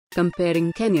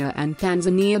Comparing Kenya and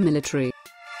Tanzania military.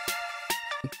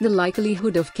 The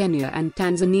likelihood of Kenya and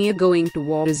Tanzania going to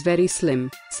war is very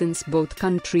slim, since both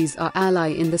countries are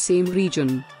allies in the same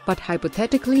region, but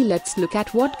hypothetically let's look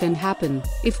at what can happen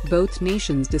if both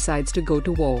nations decides to go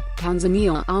to war.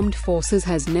 Tanzania Armed Forces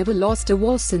has never lost a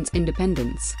war since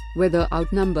independence, whether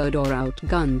outnumbered or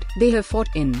outgunned. They have fought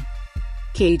in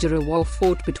Kagera War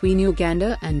fought between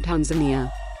Uganda and Tanzania.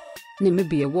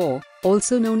 Namibia War,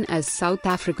 also known as South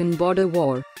African Border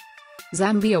War.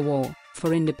 Zambia War,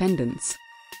 for independence.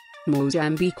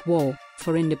 Mozambique War,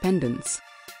 for independence.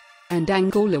 And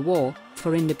Angola War,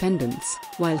 for independence.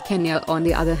 While Kenya on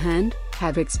the other hand,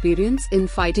 have experience in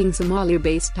fighting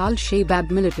Somalia-based Al-Shabaab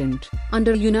militant,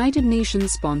 under United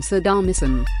Nations-sponsored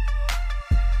AMISOM.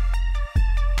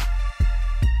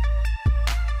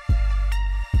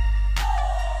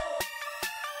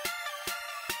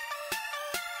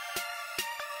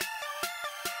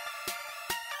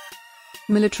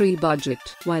 Military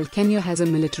budget. While Kenya has a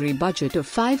military budget of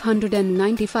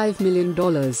 $595 million,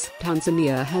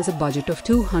 Tanzania has a budget of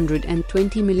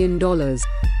 $220 million.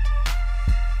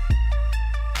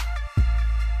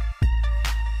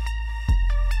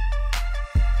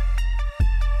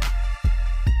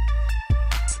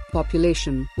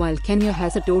 Population. While Kenya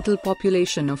has a total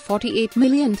population of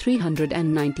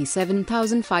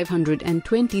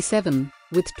 48,397,527,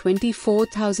 with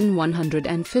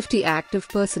 24,150 active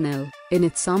personnel in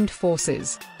its armed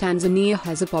forces, Tanzania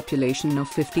has a population of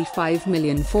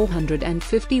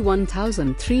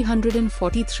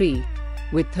 55,451,343,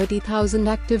 with 30,000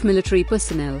 active military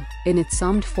personnel in its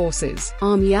armed forces.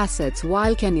 Army assets.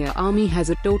 While Kenya Army has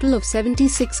a total of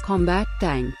 76 combat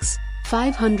tanks,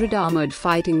 500 armored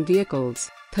fighting vehicles,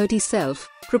 30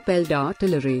 self-propelled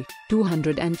artillery,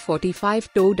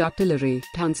 245 towed artillery.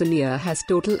 Tanzania has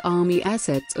total army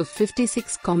assets of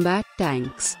 56 combat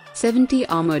tanks, 70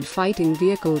 armored fighting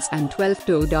vehicles and 12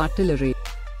 towed artillery.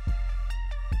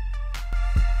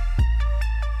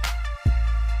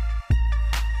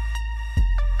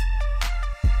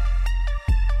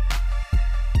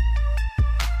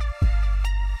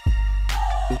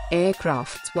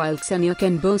 Aircrafts. While Kenya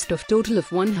can boast of total of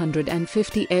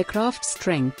 150 aircraft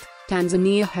strength,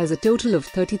 Tanzania has a total of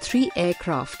 33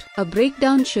 aircraft. A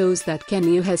breakdown shows that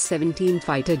Kenya has 17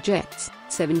 fighter jets,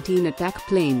 17 attack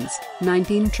planes,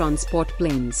 19 transport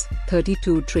planes,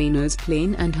 32 trainers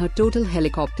plane, and her total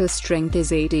helicopter strength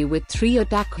is 80 with 3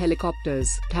 attack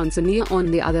helicopters. Tanzania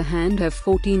on the other hand have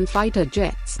 14 fighter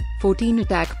jets, 14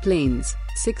 attack planes,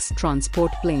 6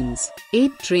 transport planes,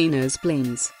 8 trainers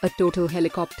planes, a total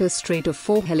helicopter straight of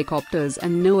 4 helicopters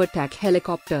and no attack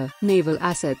helicopter. Naval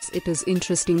assets. It is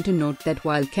interesting to note that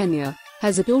while Kenya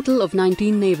has a total of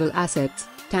 19 naval assets,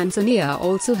 Tanzania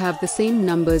also have the same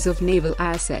numbers of naval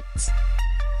assets.